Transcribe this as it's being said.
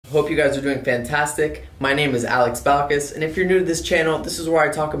Hope you guys are doing fantastic. My name is Alex Balkas, and if you're new to this channel, this is where I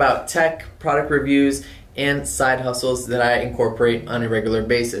talk about tech, product reviews, and side hustles that I incorporate on a regular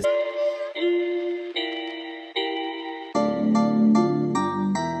basis.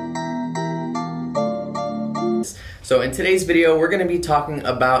 So in today's video, we're going to be talking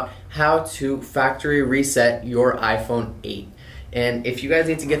about how to factory reset your iPhone 8. And if you guys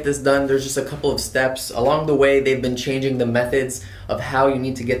need to get this done, there's just a couple of steps. Along the way, they've been changing the methods of how you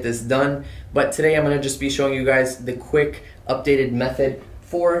need to get this done. But today I'm going to just be showing you guys the quick updated method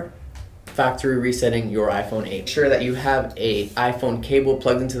for factory resetting your iPhone 8. Make sure that you have a iPhone cable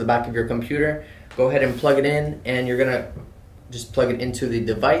plugged into the back of your computer. Go ahead and plug it in, and you're going to just plug it into the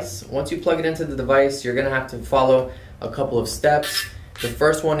device. Once you plug it into the device, you're going to have to follow a couple of steps. The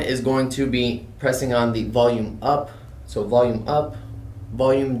first one is going to be pressing on the volume up. So volume up,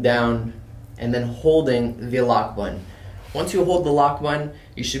 volume down, and then holding the lock button. Once you hold the lock button,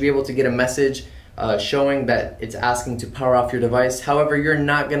 you should be able to get a message showing that it's asking to power off your device. However, you're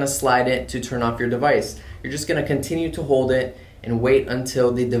not going to slide it to turn off your device. You're just going to continue to hold it and wait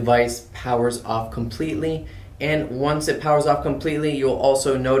until the device powers off completely. And once it powers off completely, you'll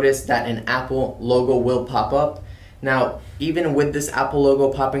also notice that an Apple logo will pop up. Now, even with this Apple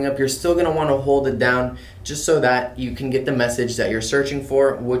logo popping up, you're still going to want to hold it down just so that you can get the message that you're searching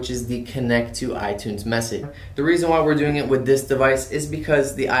for, which is the connect to iTunes message. The reason why we're doing it with this device is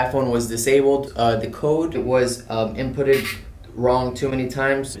because the iPhone was disabled. The code was inputted wrong too many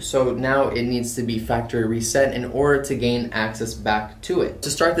times, so now it needs to be factory reset in order to gain access back to it.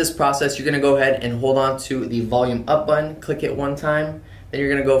 To start this process, you're going to go ahead and hold on to the volume up button, click it one time, then you're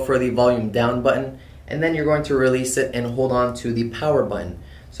going to go for the volume down button, and then you're going to release it and hold on to the power button.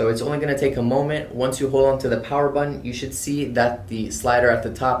 So it's only going to take a moment. Once you hold on to the power button, you should see that the slider at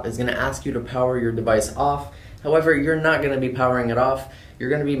the top is going to ask you to power your device off. However, you're not going to be powering it off. You're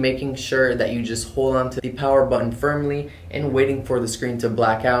going to be making sure that you just hold on to the power button firmly and waiting for the screen to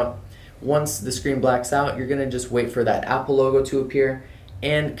black out. Once the screen blacks out, you're going to just wait for that Apple logo to appear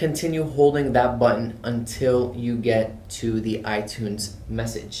and continue holding that button until you get to the iTunes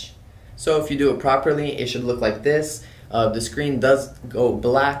message. So if you do it properly, it should look like this. The screen does go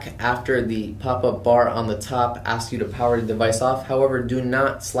black after the pop-up bar on the top asks you to power the device off. However, do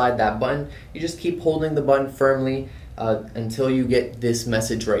not slide that button. You just keep holding the button firmly until you get this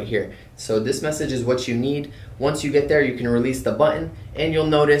message right here. So this message is what you need. Once you get there, you can release the button, and you'll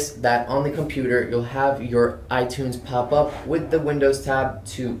notice that on the computer, you'll have your iTunes pop up with the Windows tab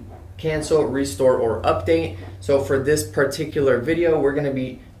to cancel, restore, or update. So for this particular video, we're going to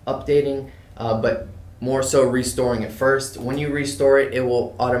be updating, but more so restoring it first. When you restore it, it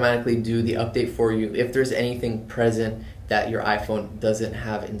will automatically do the update for you if there's anything present that your iPhone doesn't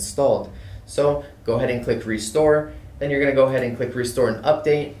have installed. So go ahead and click restore. Then you're going to go ahead and click restore and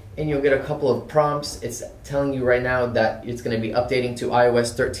update, and you'll get a couple of prompts. It's telling you right now that it's going to be updating to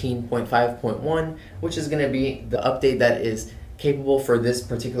iOS 13.5.1, which is going to be the update that is capable for this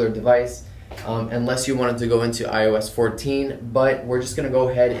particular device. Unless you wanted to go into iOS 14, but we're just going to go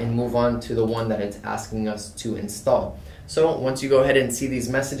ahead and move on to the one that it's asking us to install. So once you go ahead and see these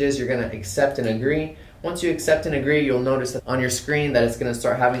messages, you're going to accept and agree. Once you accept and agree, you'll notice that on your screen that it's going to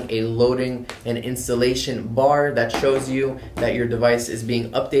start having a loading and installation bar that shows you that your device is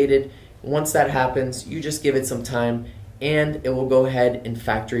being updated. Once that happens, you just give it some time, and it will go ahead and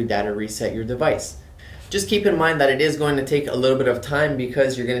factory data reset your device. Just keep in mind that it is going to take a little bit of time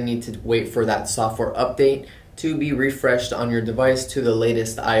because you're going to need to wait for that software update to be refreshed on your device to the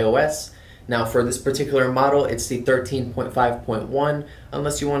latest iOS. Now for this particular model, it's the 13.5.1,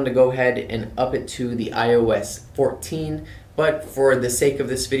 unless you wanted to go ahead and up it to the iOS 14. But for the sake of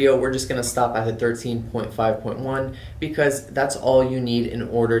this video, we're just going to stop at the 13.5.1 because that's all you need in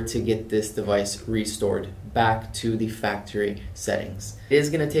order to get this device restored back to the factory settings. It is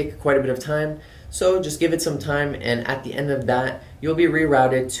going to take quite a bit of time, so just give it some time, and at the end of that, you'll be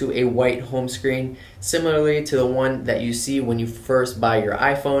rerouted to a white home screen, similarly to the one that you see when you first buy your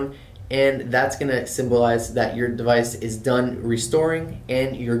iPhone, and that's going to symbolize that your device is done restoring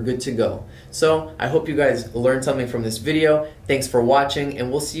and you're good to go. So I hope you guys learned something from this video. Thanks for watching,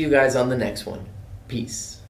 and we'll see you guys on the next one. Peace.